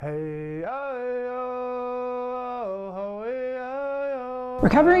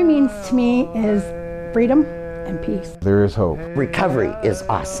Recovery means to me is freedom and peace. There is hope. Recovery is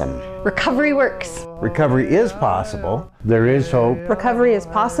awesome. Recovery works. Recovery is possible. There is hope. Recovery is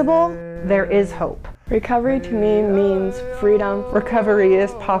possible. There is hope. Recovery to me means freedom. Recovery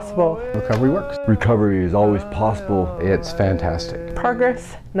is possible. Recovery works. Recovery is always possible. It's fantastic.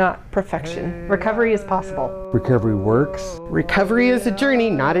 Progress, not perfection. Recovery is possible. Recovery works. Recovery is a journey,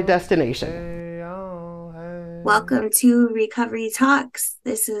 not a destination. Welcome to Recovery Talks.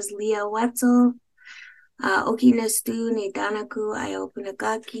 This is Leah Wetzel. Okinastu ni danaku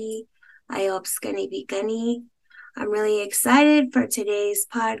ayopunagaki ayopskani bigani. I'm really excited for today's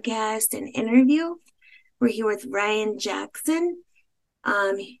podcast and interview. We're here with Ryan Jackson.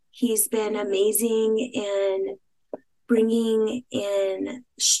 He's been amazing in bringing in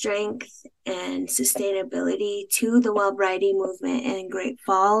strength and sustainability to the Wellbriety movement in Great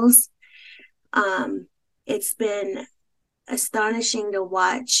Falls. It's been astonishing to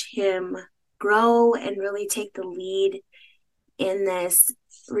watch him grow and really take the lead in this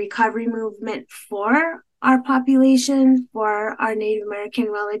recovery movement for our population, for our Native American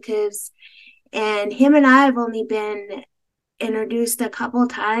relatives. And him and I have only been introduced a couple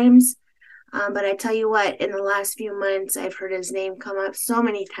times, but I tell you what, in the last few months, I've heard his name come up so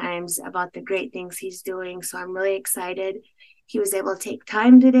many times about the great things he's doing. So I'm really excited he was able to take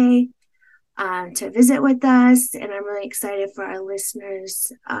time today to visit with us. And I'm really excited for our listeners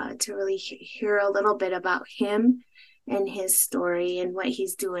to really hear a little bit about him and his story and what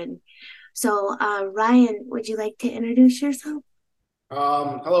he's doing. So Ryan, would you like to introduce yourself?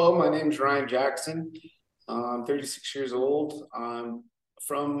 Hello, my name is Ryan Jackson. I'm 36 years old. I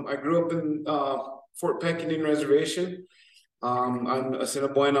grew up in Fort Peck Indian Reservation. I'm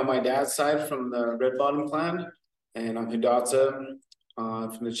Assiniboine on my dad's side from the Red Bottom clan, and I'm Hidatsa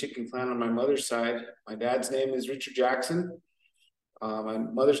from the Chicken clan on my mother's side. My dad's name is Richard Jackson. My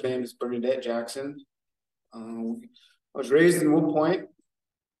mother's name is Bernadette Jackson. I was raised in Wood Point.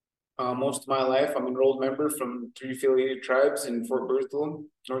 Most of my life, I'm an enrolled member from 3 affiliated tribes in Fort Berthold,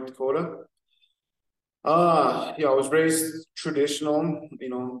 North Dakota. I was raised traditional,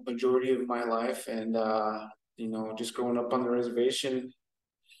 majority of my life, and just growing up on the reservation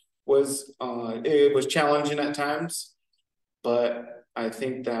was challenging at times, but I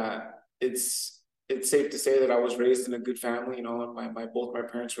think that it's safe to say that I was raised in a good family. And both my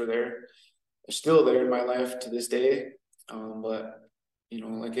parents were there, they're still there in my life to this day, but.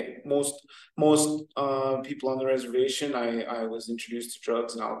 Like most people on the reservation, I was introduced to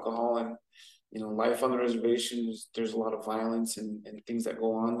drugs and alcohol, and life on the reservation there's a lot of violence and things that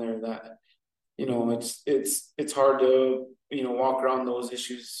go on there that it's hard to walk around those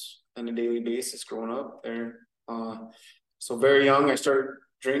issues on a daily basis growing up there. So very young I started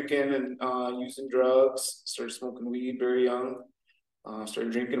drinking and using drugs, started smoking weed very young.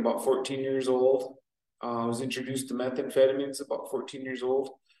 Started drinking about 14 years old. I was introduced to methamphetamines about 14 years old.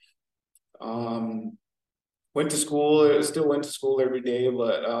 Went to school, still went to school every day,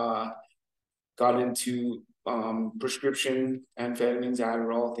 but got into prescription amphetamines,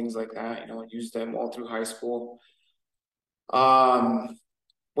 Adderall, things like that. Used them all through high school.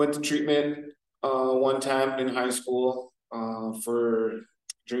 Went to treatment one time in high school for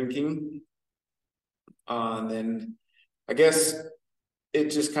drinking. And then I guess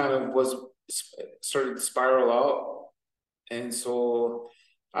it just kind of started to spiral out, and so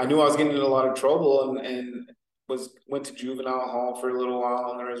I knew I was getting in a lot of trouble, and went to juvenile hall for a little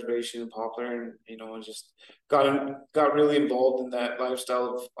while on the reservation in Poplar, and just got really involved in that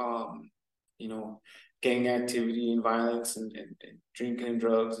lifestyle of gang activity and violence and drinking and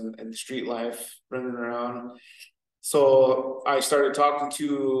drugs and street life, running around. So I started talking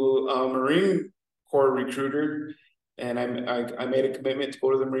to a Marine Corps recruiter. And I made a commitment to go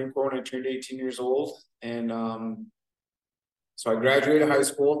to the Marine Corps when I turned 18 years old. And so I graduated high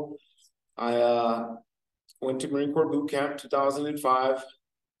school. I went to Marine Corps boot camp 2005.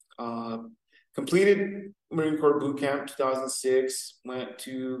 Completed Marine Corps boot camp 2006. Went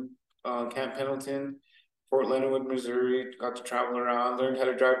to Camp Pendleton, Fort Leonard Wood, Missouri. Got to travel around, learned how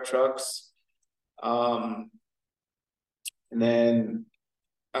to drive trucks. And then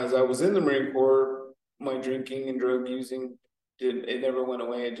as I was in the Marine Corps, my drinking and drug using it never went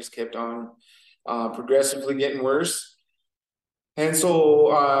away. It just kept on progressively getting worse. And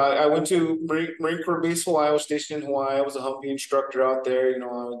so I went to Marine Corps Base Hawaii. I was stationed in Hawaii. I was a Humvee instructor out there.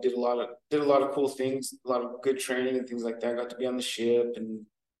 I did a lot of cool things, a lot of good training and things like that. I got to be on the ship, and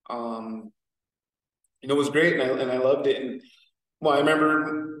it was great, and I loved it. And I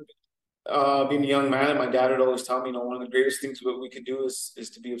remember being a young man, my dad would always tell me, one of the greatest things what we could do is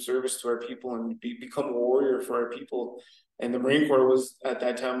to be of service to our people and become a warrior for our people. And the Marine Corps was, at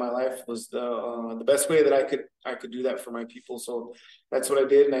that time in my life, was the best way that I could do that for my people. So that's what I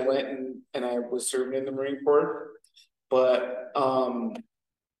did, and I went and I was serving in the Marine Corps. But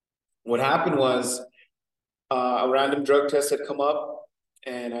what happened was a random drug test had come up,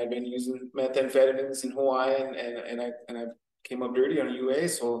 and I'd been using methamphetamines in Hawaii, and I came up dirty on a UA.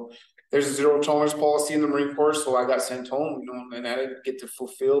 So there's a zero tolerance policy in the Marine Corps, so I got sent home, and I didn't get to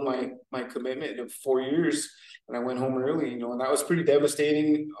fulfill my commitment of 4 years, and I went home early, and that was pretty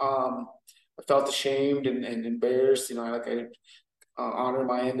devastating. I felt ashamed and embarrassed, I honor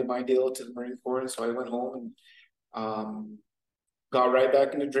my end of my deal to the Marine Corps, and so I went home and got right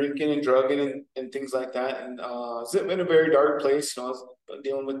back into drinking and drugging and things like that, and it's been a very dark place. I was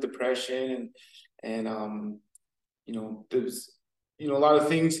dealing with depression and there's a lot of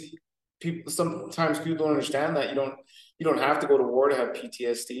things. Sometimes people don't understand that you don't have to go to war to have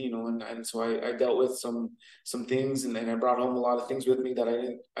PTSD, and so I dealt with some things, and I brought home a lot of things with me that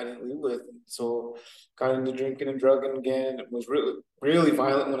I didn't live with. So got into drinking and drugging again. It was really, really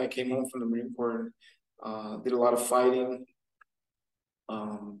violent when I came home from the Marine Corps, and did a lot of fighting.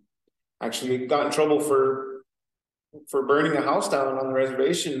 Actually got in trouble for burning a house down on the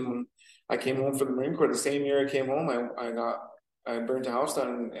reservation when I came home from the Marine Corps. The same year I came home, I burned a house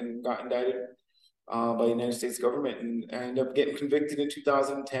down and got indicted by the United States government, and I ended up getting convicted in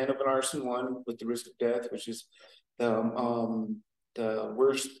 2010 of an arson one with the risk of death, which is the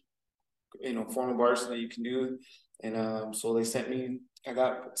worst form of arson that you can do. And so I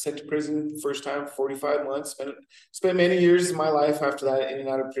got sent to prison first time for 45 months. Spent many years of my life after that in and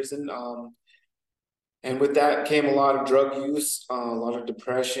out of prison. And with that came a lot of drug use, a lot of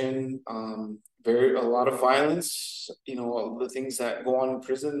depression, a lot of violence. The things that go on in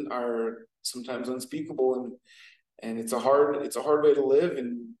prison are sometimes unspeakable, and it's a hard way to live.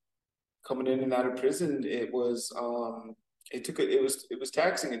 And coming in and out of prison, it was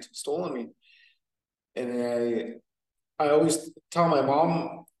taxing. It took a toll on me. And I always tell my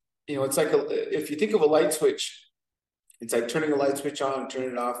mom, it's like if you think of a light switch, it's like turning a light switch on and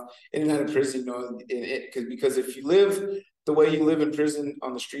turning it off. In and out of prison, because if you live the way you live in prison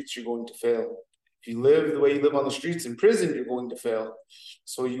on the streets, you're going to fail. If you live the way you live on the streets in prison, you're going to fail.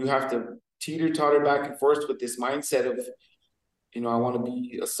 So you have to teeter-totter back and forth with this mindset of, I want to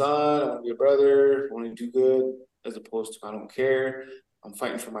be a son, I want to be a brother, I want to do good, as opposed to I don't care. I'm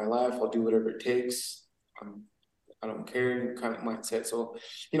fighting for my life. I'll do whatever it takes. I don't care kind of mindset. So,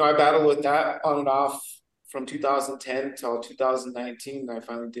 I battled with that on and off from 2010 till 2019. I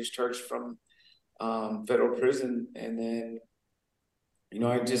finally discharged from federal prison. And then,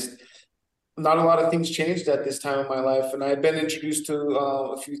 not a lot of things changed at this time in my life. And I had been introduced to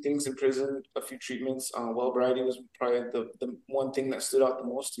a few things in prison, a few treatments. Wellbriety was probably the one thing that stood out the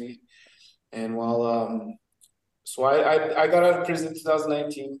most to me. And so I got out of prison in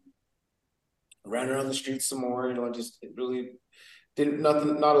 2019, ran around the streets some more, it really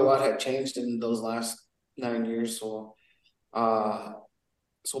not a lot had changed in those last 9 years. So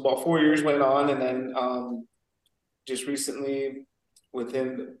about 4 years went on, and then just recently,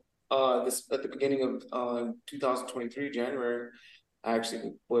 within at the beginning of 2023, January, I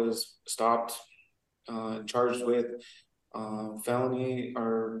actually was stopped, charged with felony,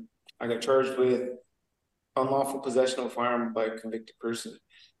 or I got charged with unlawful possession of a firearm by a convicted person,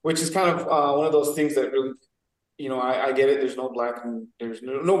 which is kind of one of those things that really, I get it. There's no black and there's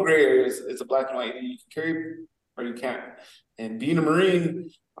no gray areas. It's a black and white. You can carry or you can't. And being a Marine,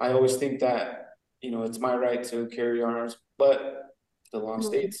 I always think that, it's my right to carry arms, but the law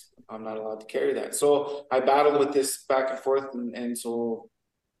states I'm not allowed to carry that. So I battled with this back and forth, and so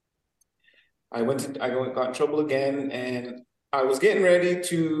I got in trouble again, and I was getting ready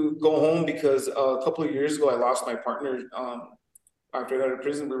to go home because a couple of years ago I lost my partner. After I got out of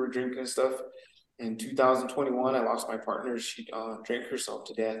prison, we were drinking and stuff. In 2021, I lost my partner. She drank herself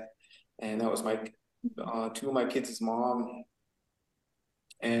to death, and that was two of my kids' mom.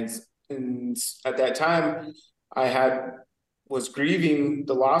 And at that time, I was grieving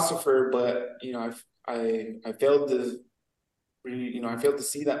the loss of her, but I failed to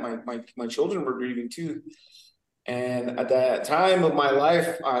see that my children were grieving too. And at that time of my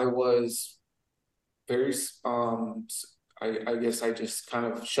life, I was very I guess I just kind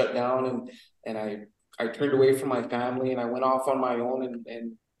of shut down, and I turned away from my family, and I went off on my own,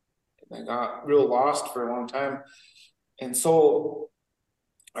 and I got real lost for a long time. And so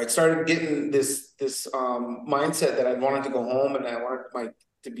I started getting this mindset that I wanted to go home, and I wanted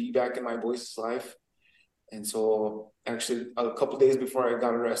to be back in my boys' life. And so actually a couple days before I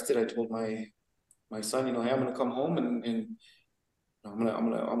got arrested, I told my son, hey, I'm gonna come home and I'm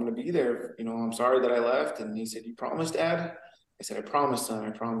gonna be there. I'm sorry that I left. And he said, "You promised, Dad?" I said, "I promised, son.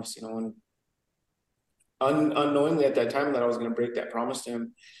 I promised." And unknowingly at that time that I was gonna break that promise to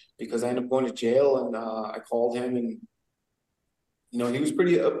him, because I ended up going to jail. And I called him, and he was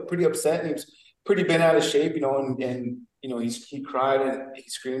pretty upset, and he was pretty bent out of shape. And he cried and he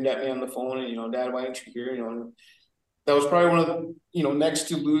screamed at me on the phone, and Dad, why aren't you here? And that was probably one of the, next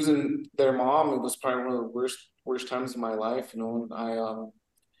to losing their mom, it was probably one of the worst times of my life. And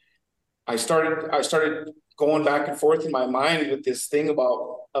I started going back and forth in my mind with this thing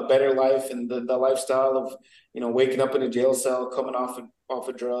about a better life and the lifestyle of, waking up in a jail cell, coming off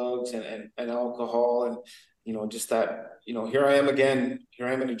of drugs and alcohol, and just that, here I am again. Here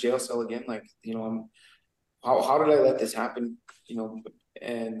I am in a jail cell again. Like, how did I let this happen?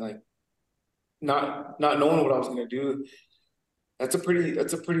 And like not knowing what I was going to do. That's a pretty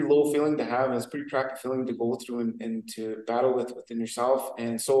low feeling to have, and it's a pretty crappy feeling to go through and to battle within yourself.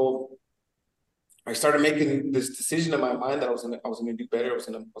 And so I started making this decision in my mind that I was gonna do better. I was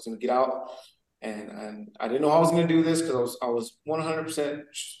gonna get out, and I didn't know how I was gonna do this, because I was 100%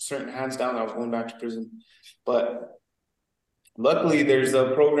 certain, hands down, that I was going back to prison. But luckily, there's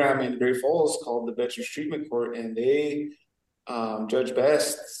a program in Great Falls called the Veterans Treatment Court, and they, Judge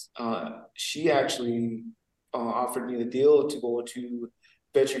Best, she actually offered me the deal to go to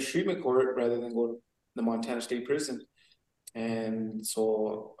Veterans Treatment Court rather than go to the Montana State Prison. And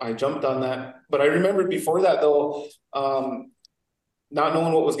so I jumped on that. But I remember before that, though, not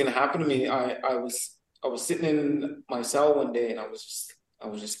knowing what was going to happen to me, I was sitting in my cell one day, and I was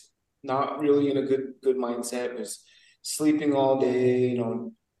just not really in a good mindset. I was sleeping all day,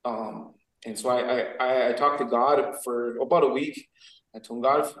 and so I talked to God for about a week. I told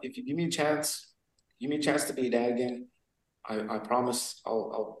God, if you give me a chance to be a dad again, I promise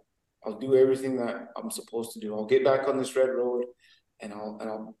I'll do everything that I'm supposed to do. I'll get back on this red road, and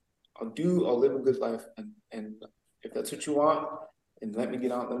I'll live a good life. And if that's what you want, and let me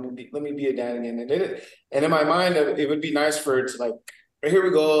get out, let me be a dad again. And in my mind, it would be nice for it to, like, right, here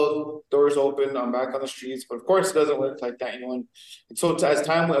we go, doors open, I'm back on the streets. But of course it doesn't work like that, And so as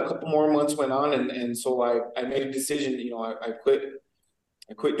time, a couple more months went on, and so I made a decision. I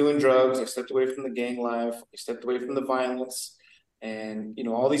quit doing drugs. I stepped away from the gang life. I stepped away from the violence, and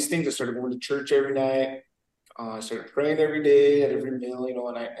all these things. I started going to church every night. I started praying every day at every meal.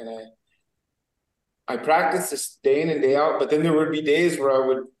 And I practiced this day in and day out. But then there would be days where I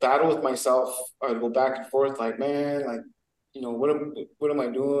would battle with myself. I'd go back and forth, like, man, like, what am I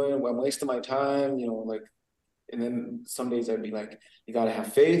doing? I'm wasting my time. And then some days I'd be like, you got to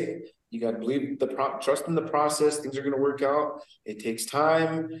have faith. You got to believe trust in the process. Things are going to work out. It takes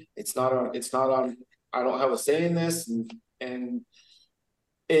time. It's not on, I don't have a say in this. And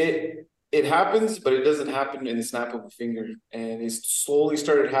it happens, but it doesn't happen in the snap of a finger. And it slowly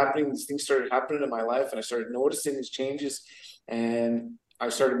started happening. These things started happening in my life, and I started noticing these changes. And I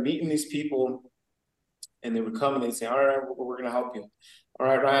started meeting these people, and they would come and they'd say, all right, we're going to help you. All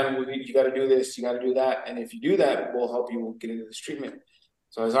right, Ryan, you got to do this. You got to do that. And if you do that, we'll help you get into this treatment.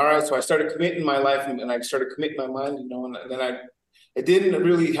 So I was all right. So I started committing my life, and I started committing my mind, and then it didn't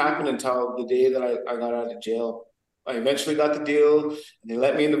really happen until the day that I got out of jail. I eventually got the deal, and they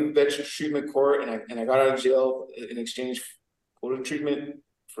let me in the Veterans Treatment Court, and I got out of jail in exchange for go to treatment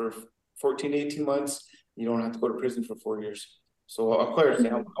for 14, 18 months. You don't have to go to prison for 4 years. So of course,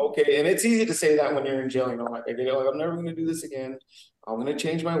 okay. And it's easy to say that when you're in jail, like I did, like, I'm never going to do this again. I'm going to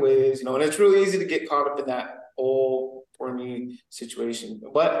change my ways, and it's really easy to get caught up in that whole poor me situation.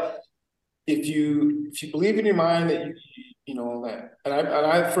 But if you believe in your mind that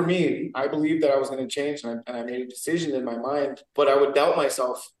for me, I believed that I was going to change, and I made a decision in my mind, but I would doubt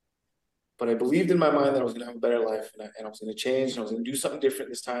myself. But I believed in my mind that I was going to have a better life, and I was going to change, and I was going to do something different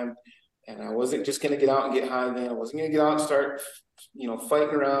this time. And I wasn't just going to get out and get high again. I wasn't going to get out and start,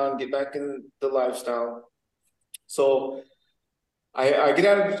 fighting around, get back in the lifestyle. So I get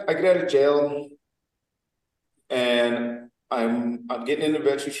out of jail, and I'm getting into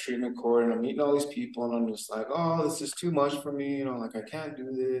Veterans Treatment Court, and I'm meeting all these people, and I'm just like, oh, this is too much for me, like I can't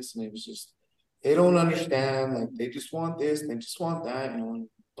do this. And it was just, they don't understand, like they just want this, they just want that,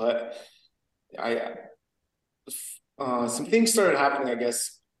 But some things started happening, I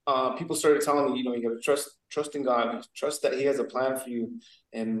guess. People started telling me, you got to trust in God, trust that He has a plan for you.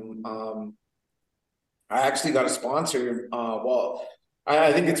 And I actually got a sponsor.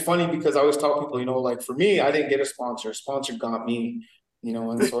 I think it's funny because I always tell people, like for me, I didn't get a sponsor. A sponsor got me,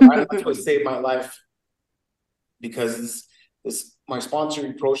 and so that's what saved my life. Because my sponsor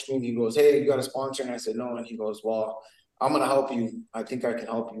approached me and he goes, "Hey, you got a sponsor?" And I said, "No." And he goes, "Well, I'm going to help you. I think I can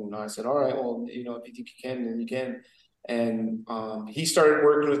help you." And I said, "All right, well, if you think you can, then you can." And he started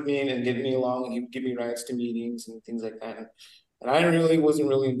working with me and getting me along, and he would give me rides to meetings and things like that. And I wasn't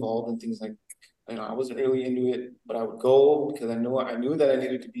really involved in things like, I wasn't really into it, but I would go because I knew that I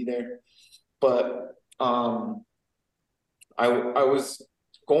needed to be there. But I was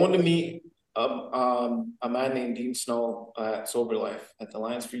going to meet a man named Dean Snow at Sober Life at the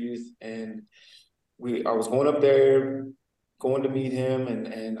Alliance for Youth, and I was going up there, going to meet him,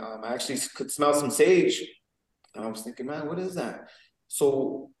 and I actually could smell some sage, and I was thinking, man, what is that?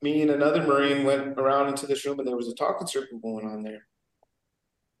 So me and another Marine went around into this room, and there was a talking circle going on there.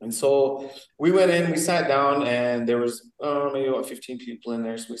 And so we went in, we sat down, and there was maybe about 15 people in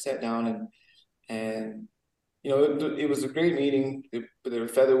there. So we sat down, and it was a great meeting. The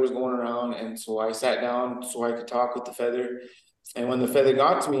feather was going around, and so I sat down so I could talk with the feather. And when the feather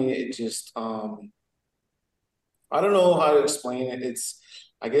got to me, it just I don't know how to explain it.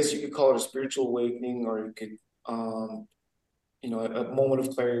 I guess you could call it a spiritual awakening, or you could a moment of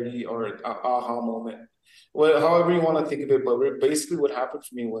clarity or an aha moment. Well, however you want to think of it, but basically what happened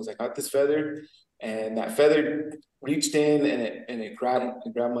for me was I got this feather, and that feather reached in and it grabbed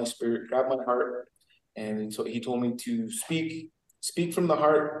my spirit, grabbed my heart, and so he told me to speak from the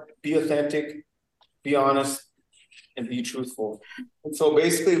heart, be authentic, be honest, and be truthful. And so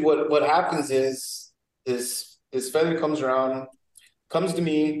basically what happens is this feather comes to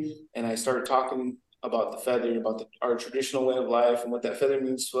me, and I start talking about the feather, about our traditional way of life and what that feather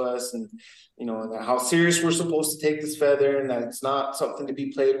means to us, and and how serious we're supposed to take this feather, and that it's not something to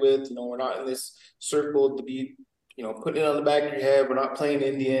be played with. We're not in this circle to be putting it on the back of your head. We're not playing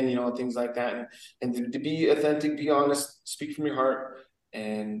Indian, things like that. And to be authentic, be honest, speak from your heart,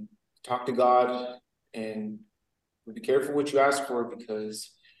 and talk to God, and be careful what you ask for,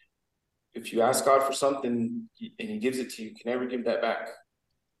 because if you ask God for something and he gives it to you, you can never give that back.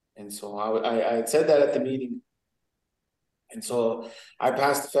 And so I had said that at the meeting. And so I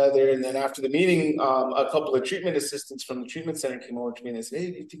passed the feather, and then after the meeting, a couple of treatment assistants from the treatment center came over to me and they said,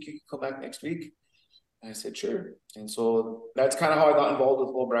 "Hey, do you think you could come back next week?" And I said, "Sure." And so that's kind of how I got involved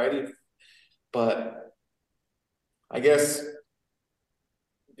with Wellbriety. But I guess,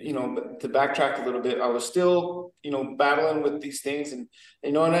 to backtrack a little bit, I was still, battling with these things, and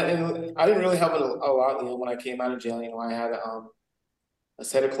and I didn't really have a lot. When I came out of jail, I had a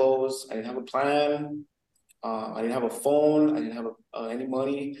set of clothes. I didn't have a plan. I didn't have a phone. I didn't have any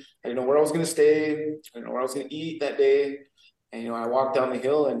money. I didn't know where I was going to stay. I didn't know where I was going to eat that day. And I walked down the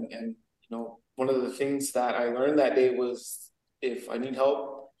hill, and one of the things that I learned that day was, if I need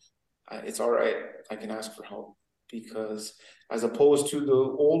help, it's all right. I can ask for help, because as opposed to the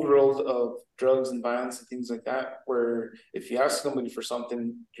old world of drugs and violence and things like that, where if you ask somebody for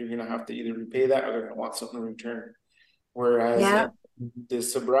something, you're going to have to either repay that or they're going to want something in return. Whereas the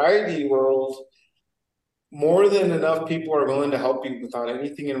sobriety world, more than enough people are willing to help you without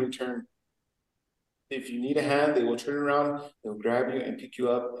anything in return. If you need a hand, they will turn around, they'll grab you and pick you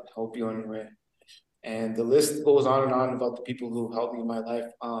up and help you on your way. And the list goes on and on about the people who helped me in my life.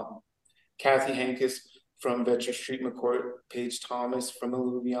 Kathy Hankis from Veterans Treatment Court, Paige Thomas from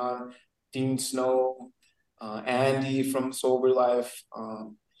Illuvion, Dean Snow, Andy from Sober Life,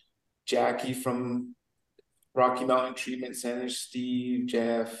 Jackie from Rocky Mountain Treatment Center, Steve,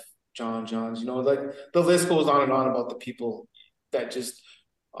 Jeff, John's, like the list goes on and on about the people that just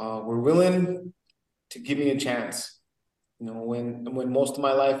were willing to give me a chance. When most of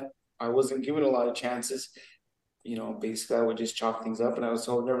my life I wasn't given a lot of chances, basically I would just chalk things up, and I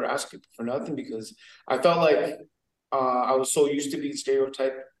would never ask people for nothing, because I felt like I was so used to being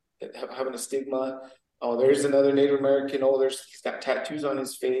stereotyped, having a stigma. Oh, there's another Native American. Oh, he's got tattoos on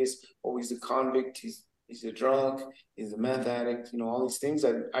his face. Oh, he's a convict. He's a drunk, he's a meth addict, all these things.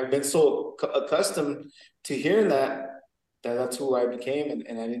 I've been so accustomed to hearing that's who I became,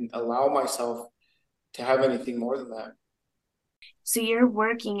 and I didn't allow myself to have anything more than that. So you're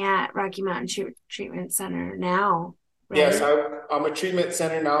working at Rocky Mountain Treatment Center now, right? Yes, I'm a treatment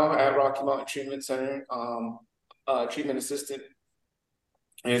center now at Rocky Mountain Treatment Center, treatment assistant.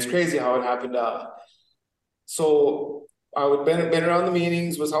 And it's crazy how it happened. So I would been around the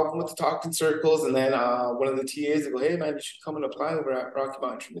meetings, was helping with the talking circles, and then one of the TAs would go, "Hey man, you should come and apply over at Rocky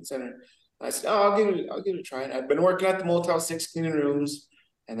Mountain Treatment Center." And I said, "Oh, I'll give it a try." And I've been working at the Motel 6 cleaning rooms,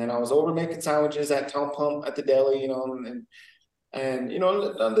 and then I was over making sandwiches at Town Pump at the deli, and none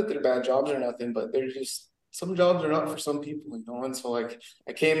that they're bad jobs or nothing, but they're just, some jobs are not for some people, and so like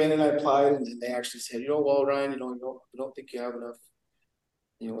I came in and I applied, and they actually said, "Well, Ryan, we don't think you have enough,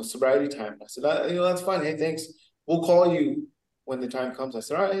 sobriety time." I said, "That's fine. Hey, thanks. We'll call you when the time comes, I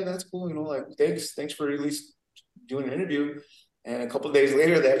said, all right, hey, that's cool. Like, thanks for at least doing an interview. And a couple of days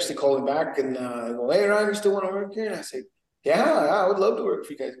later, they actually called me back and go, hey, Ryan, you still want to work here? And I said, yeah, I would love to work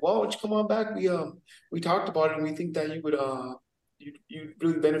for you guys. Well, why don't you come on back? We talked about it, and we think that you would you'd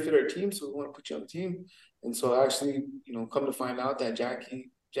really benefit our team, so we want to put you on the team. And so actually, come to find out that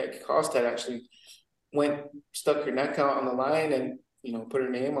Jackie Cost had actually stuck her neck out on the line and put her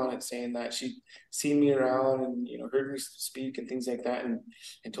name on it, saying that she'd seen me around and heard me speak and things like that, and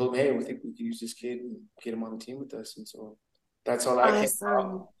told me, hey, we think we could use this kid and get him on the team with us. And so that's how that came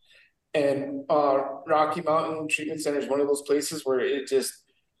out. And Rocky Mountain Treatment Center is one of those places where it just,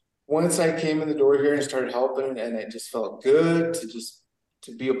 once I came in the door here and started helping, and it just felt good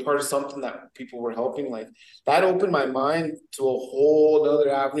to be a part of something that people were helping. Like, that opened my mind to a whole other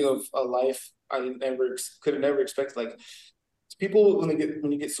avenue of a life I could have never expected. Like, people, when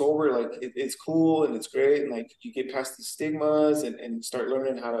you get sober, like it's cool and it's great, and like you get past the stigmas and start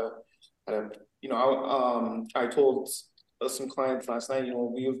learning how to I told some clients last night,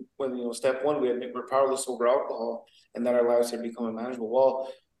 step one, we're powerless over alcohol, and that our lives have become unmanageable.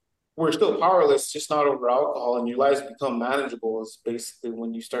 Well, we're still powerless, just not over alcohol, and your lives become manageable is basically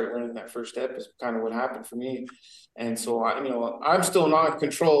when you start learning that first step, is kind of what happened for me. And so I'm still not in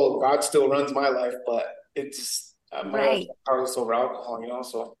control. God still runs my life, but it's just my life is powerless over alcohol,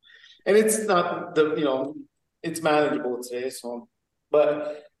 so, and it's not it's manageable today.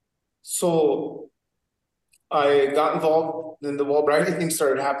 So I got involved, and the Wellbriety thing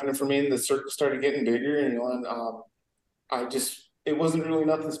started happening for me, and the circle started getting bigger, and it wasn't really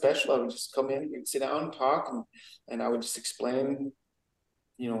nothing special. I would just come in and sit down and talk, and I would just explain,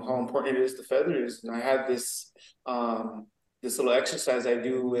 how important it is the feathers. And I had this little exercise I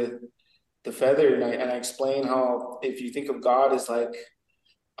do with the feather, and I explain how, if you think of God as like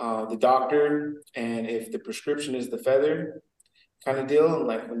the doctor, and if the prescription is the feather kind of deal, and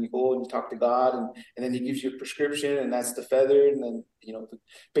like when you go and you talk to God, and then he gives you a prescription, and that's the feather, and then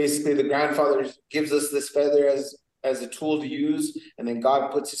basically the grandfather gives us this feather as a tool to use, and then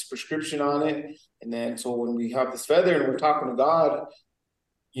God puts his prescription on it. And then so when we have this feather and we're talking to God,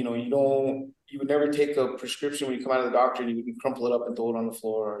 you would never take a prescription when you come out of the doctor and you wouldn't crumple it up and throw it on the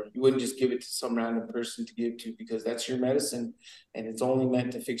floor, or you wouldn't just give it to some random person to give to, because that's your medicine and it's only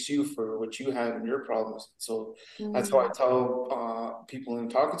meant to fix you for what you have and your problems. So that's how I tell people in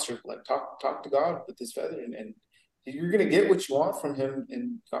the talking circle, like, talk to God with this feather, and you're going to get what you want from him,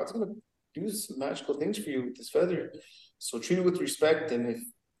 and God's going to do some magical things for you with this feather. So treat it with respect, and if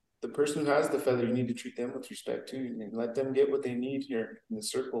the person who has the feather, you need to treat them with respect too, and let them get what they need here in the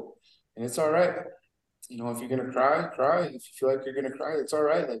circle. And it's all right. If you're gonna cry, cry. If you feel like you're gonna cry, it's all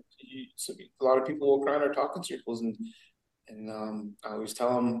right. Like, a lot of people will cry in our talking circles, and I always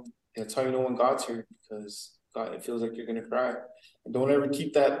tell them, that's how you know when God's here, because God, it feels like you're gonna cry. And don't ever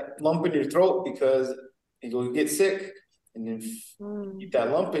keep that lump in your throat, because you'll get sick. And if you keep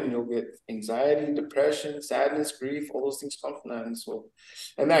that lump in, you'll get anxiety, depression, sadness, grief. All those things come from that. And so,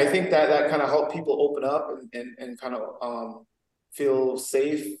 and I think that kind of helped people open up and kind of feel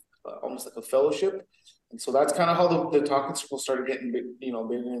safe, almost like a fellowship. And so that's kind of how the talking circle started getting big, bigger and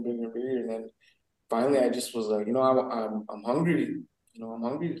bigger and bigger. And then finally, I just was like, I'm hungry. I'm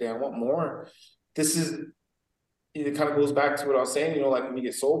hungry today. I want more. It kind of goes back to what I was saying. Like when you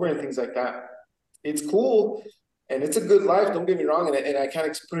get sober and things like that, it's cool. And it's a good life, don't get me wrong. And I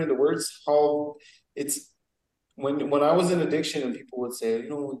can't put into words how it's, when I was in addiction and people would say,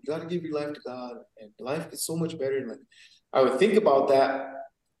 you got to give your life to God, and life is so much better. And like, I would think about that,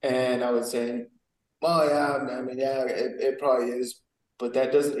 and I would say, well, yeah, I mean, yeah, it probably is. But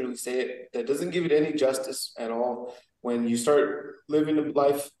that doesn't really say it. That doesn't give it any justice at all. When you start living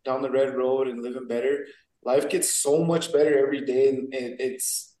life down the red road and living better, life gets so much better every day. And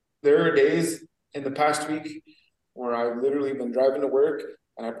there are days in the past week where I've literally been driving to work,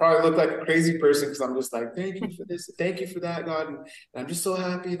 and I probably look like a crazy person, because I'm just like, thank you for this, thank you for that, God, and I'm just so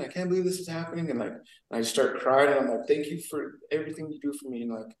happy, and I can't believe this is happening, and like I start crying, and I'm like, thank you for everything you do for me,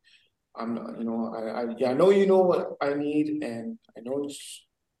 and like I'm not, I know what I need, and I know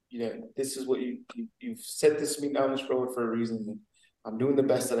this is what you've set me down this road for a reason, and I'm doing the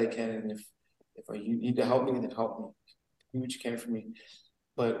best that I can, and if you need to help me, then help me, do what you can for me.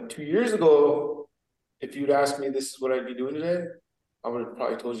 But 2 years ago, if you'd asked me this is what I'd be doing today, I would have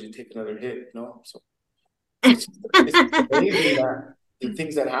probably told you to take another hit, So it's amazing that the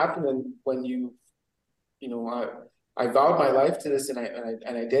things that happen, and when I vowed my life to this, and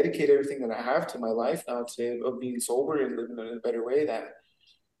I dedicate everything that I have to my life now today of being sober and living in a better way, that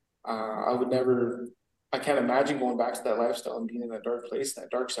I can't imagine going back to that lifestyle and being in that dark place, that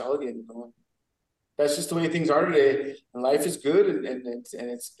dark cell again. that's just the way things are today. And life is good, and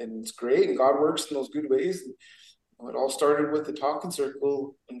it's great, and God works in those good ways. And, it all started with the talking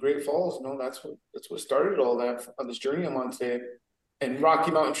circle in Great Falls. That's what started all that on this journey I'm on today. And Rocky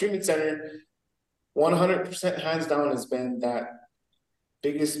Mountain Treatment Center, 100% hands down, has been that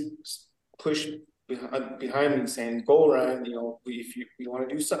biggest push behind me, saying, "Go, Ryan. If you want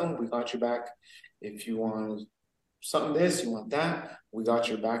to do something, we got your back. If you want something this, you want that, we got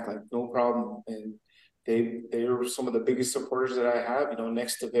your back. Like, no problem." And they are some of the biggest supporters that I have.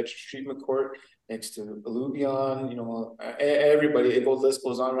 Next to Veterans Treatment Court, next to Alluvion, everybody. List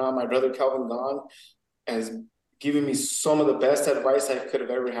goes on and on. My brother Calvin Gahn has given me some of the best advice I could have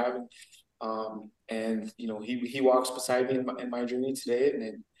ever had. And he walks beside me in my journey today,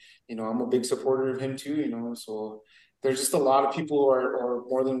 and I'm a big supporter of him too. So there's just a lot of people who are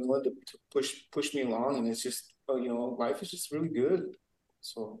more than willing to push me along, and it's just life is just really good.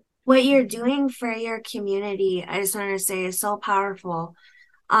 So what you're doing for your community, I just want to say, is so powerful.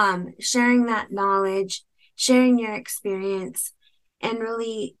 Sharing that knowledge, sharing your experience, and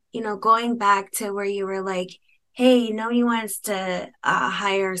really, going back to where you were like, hey, nobody wants to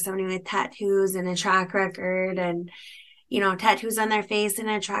hire somebody with tattoos and a track record, and tattoos on their face and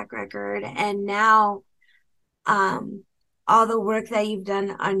a track record. And now all the work that you've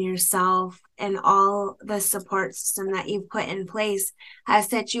done on yourself and all the support system that you've put in place has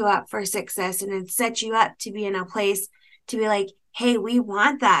set you up for success, and it's set you up to be in a place to be like, hey, we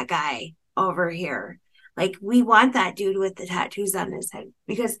want that guy over here. Like, we want that dude with the tattoos on his head,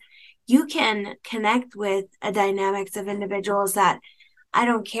 because you can connect with a dynamics of individuals that, I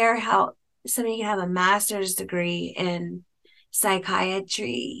don't care how somebody can have a master's degree in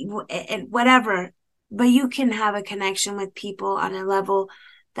psychiatry and whatever, but you can have a connection with people on a level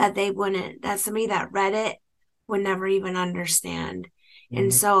that they wouldn't, that somebody that read it would never even understand. Mm-hmm.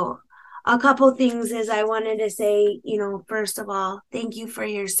 And so a couple things is I wanted to say, first of all, thank you for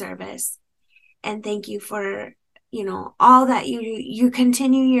your service, and thank you for, all that you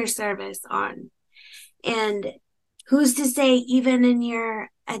continue your service on. And who's to say, even in your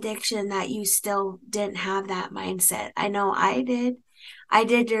addiction, that you still didn't have that mindset? I know I did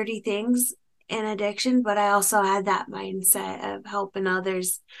dirty things in addiction, but I also had that mindset of helping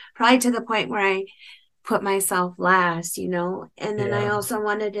others, probably to the point where I put myself last, and then I also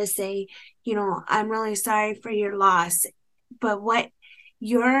wanted to say, I'm really sorry for your loss, but what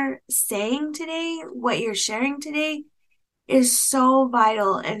you're saying today, what you're sharing today, is so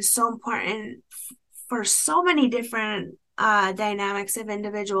vital and so important for so many different dynamics of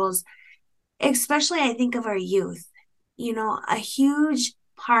individuals, especially I think of our youth. A huge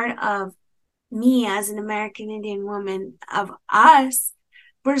part of me as an American Indian woman, of us,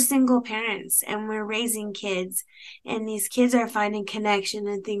 we're single parents and we're raising kids, and these kids are finding connection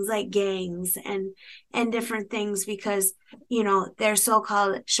in things like gangs and different things because, they're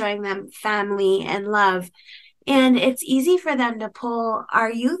so-called showing them family and love. And it's easy for them to pull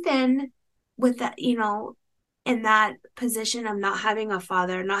our youth in with that, in that position of not having a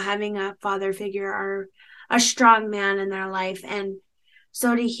father figure or a strong man in their life. And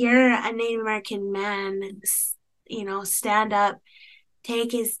so to hear a Native American man, stand up,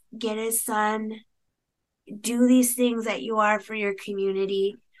 get his son, do these things that you are for your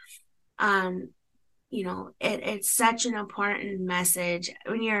community, it's such an important message.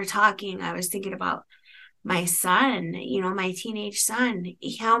 When you were talking, I was thinking about my son, my teenage son,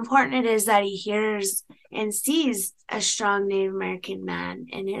 how important it is that he hears and sees a strong Native American man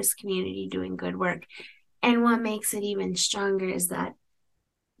in his community doing good work. And what makes it even stronger is that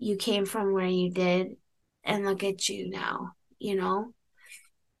you came from where you did, and look at you now,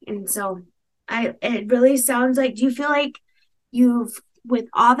 And so it really sounds like, do you feel like with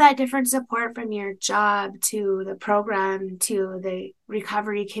all that different support from your job to the program to the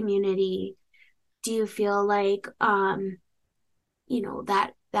recovery community, do you feel like,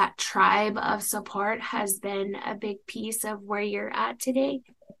 that tribe of support has been a big piece of where you're at today?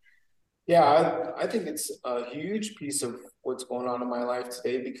 Yeah, I think it's a huge piece of what's going on in my life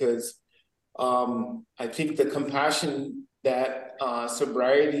today, because I think the compassion that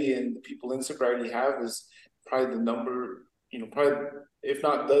sobriety and the people in sobriety have is probably probably, if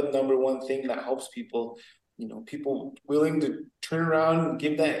not the number one thing that helps people, people willing to turn around and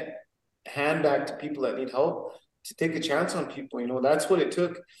give that hand back to people that need help, to take a chance on people. That's what it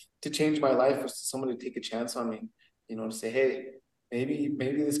took to change my life, was someone to take a chance on me, to say, hey, maybe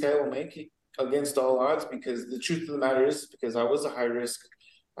this guy will make it against all odds, because the truth of the matter is, because I was a high risk,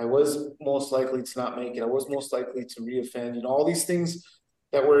 I was most likely to not make it, I was most likely to reoffend, all these things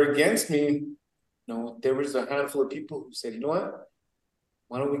that were against me. There was a handful of people who said, you know what,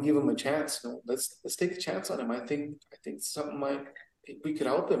 why don't we give him a chance? Let's take a chance on him. I think something we could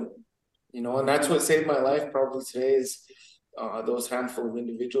help him, and that's what saved my life probably today is those handful of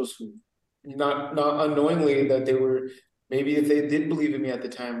individuals who not unknowingly that they were, maybe if they did believe in me at the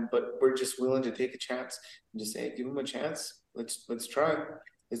time, but we're just willing to take a chance and just say, hey, give him a chance. Let's try.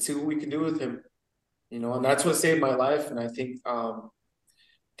 Let's see what we can do with him. And that's what saved my life. And I think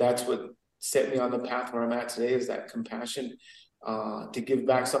that's what set me on the path where I'm at today is that compassion to give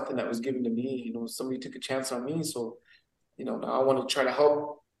back something that was given to me. Somebody took a chance on me. So, now I want to try to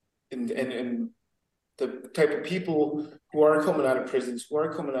help and the type of people who are coming out of prisons, who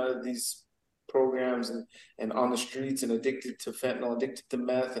are coming out of these programs and on the streets and addicted to fentanyl, addicted to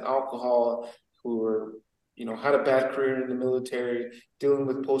meth and alcohol, who are, had a bad career in the military, dealing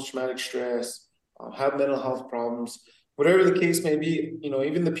with post-traumatic stress, have mental health problems, whatever the case may be,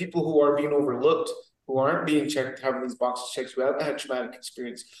 even the people who are being overlooked, who aren't being checked, having these boxes checked, who haven't had traumatic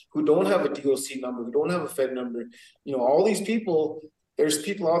experience, who don't have a DOC number, who don't have a Fed number, all these people, there's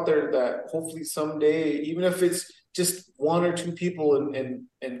people out there that hopefully someday, even if it's just one or two people in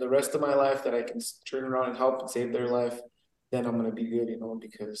the rest of my life that I can turn around and help and save their life, then I'm going to be good,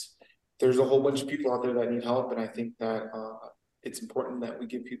 because there's a whole bunch of people out there that need help. And I think that it's important that we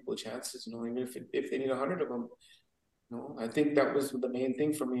give people chances, even if they need 100 of them. I think that was the main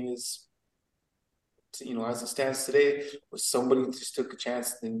thing for me is, as it stands today, was somebody just took a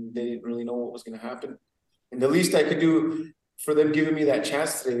chance and they didn't really know what was going to happen. And the least I could do for them giving me that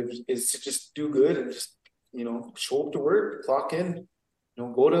chance today is to just do good and just, show up to work, clock in,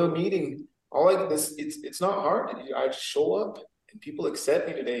 go to a meeting. All like this, it's not hard. I just show up and people accept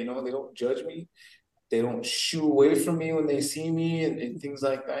me today. They don't judge me. They don't shoo away from me when they see me and things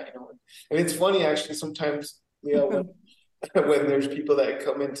like that. And it's funny actually sometimes, when there's people that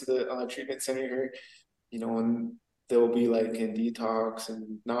come into the treatment center here, and they'll be like in detox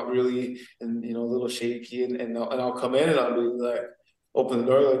and not really, and a little shaky, and I'll come in and I'll be like, open the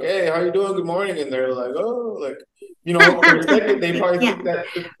door like, hey, how you doing? Good morning. And they're like, oh, like, for a second they probably think that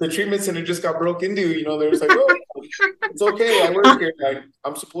the treatment center just got broke into. They're just like, oh, it's okay. I work here.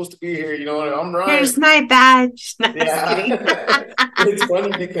 I'm supposed to be here. And I'm Ryan. Here's my badge. No, It's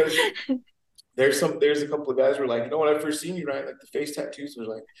funny because there's a couple of guys who were like, when I first seen you, Ryan, like the face tattoos was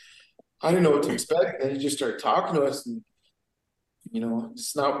like, I didn't know what to expect. And then you just start talking to us, and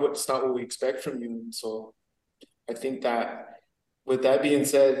it's not what we expect from you. And so I think that with that being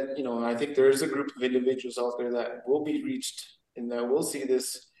said, I think there is a group of individuals out there that will be reached and that will see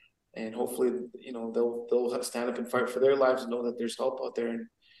this, and hopefully, they'll stand up and fight for their lives and know that there's help out there. And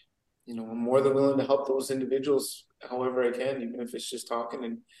I'm more than willing to help those individuals however I can, even if it's just talking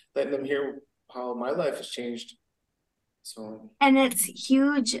and letting them hear how my life has changed. So, and it's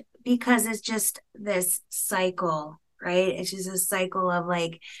huge because it's just this cycle, right? It's just a cycle of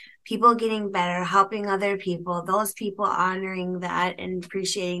like people getting better, helping other people, those people honoring that and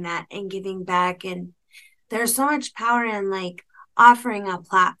appreciating that and giving back. And there's so much power in like offering a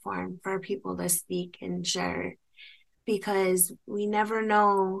platform for people to speak and share, because we never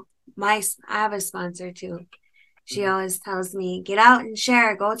know. I have a sponsor too. She always tells me, get out and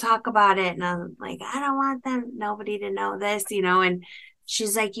share, go talk about it. And I'm like, I don't want nobody to know this, and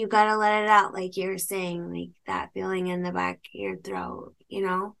she's like, you got to let it out. Like you're saying, like that feeling in the back of your throat,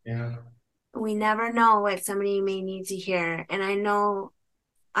 Yeah. We never know what somebody may need to hear. And I know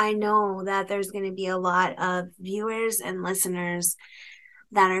that there's going to be a lot of viewers and listeners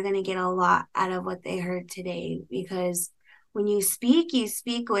that are going to get a lot out of what they heard today, because when you speak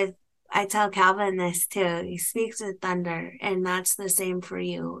with, I tell Calvin this too, he speaks with thunder, and that's the same for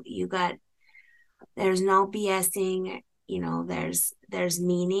you. There's no BSing, there's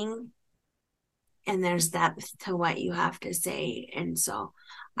meaning and there's depth to what you have to say. And so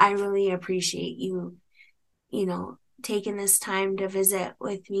I really appreciate you, taking this time to visit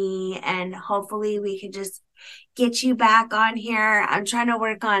with me, and hopefully we could just get you back on here. I'm trying to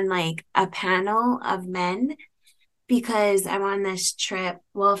work on like a panel of men, because I'm on this trip.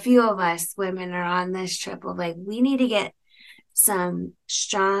 Well, a few of us women are on this trip of like, we need to get some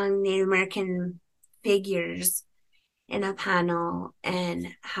strong Native American figures in a panel and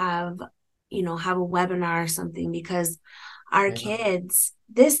have a webinar or something, because our kids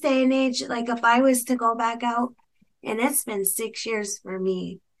this day and age, like if I was to go back out, and it's been 6 years for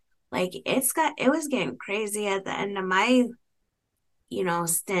me, like it was getting crazy at the end of my,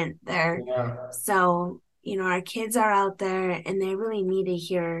 stint there. Yeah. So, our kids are out there and they really need to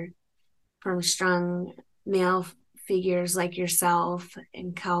hear from strong male figures like yourself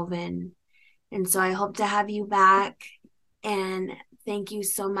and Calvin. And so I hope to have you back, and thank you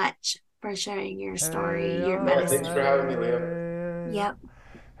so much for sharing your story, your medicine. Thanks for having me, Leah. Yep.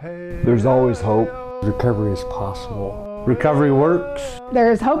 There's always hope. Recovery is possible. Recovery works.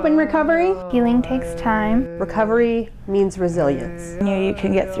 There is hope in recovery. Healing takes time. Recovery means resilience. You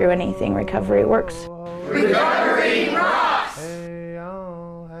can get through anything. Recovery works. Recovery!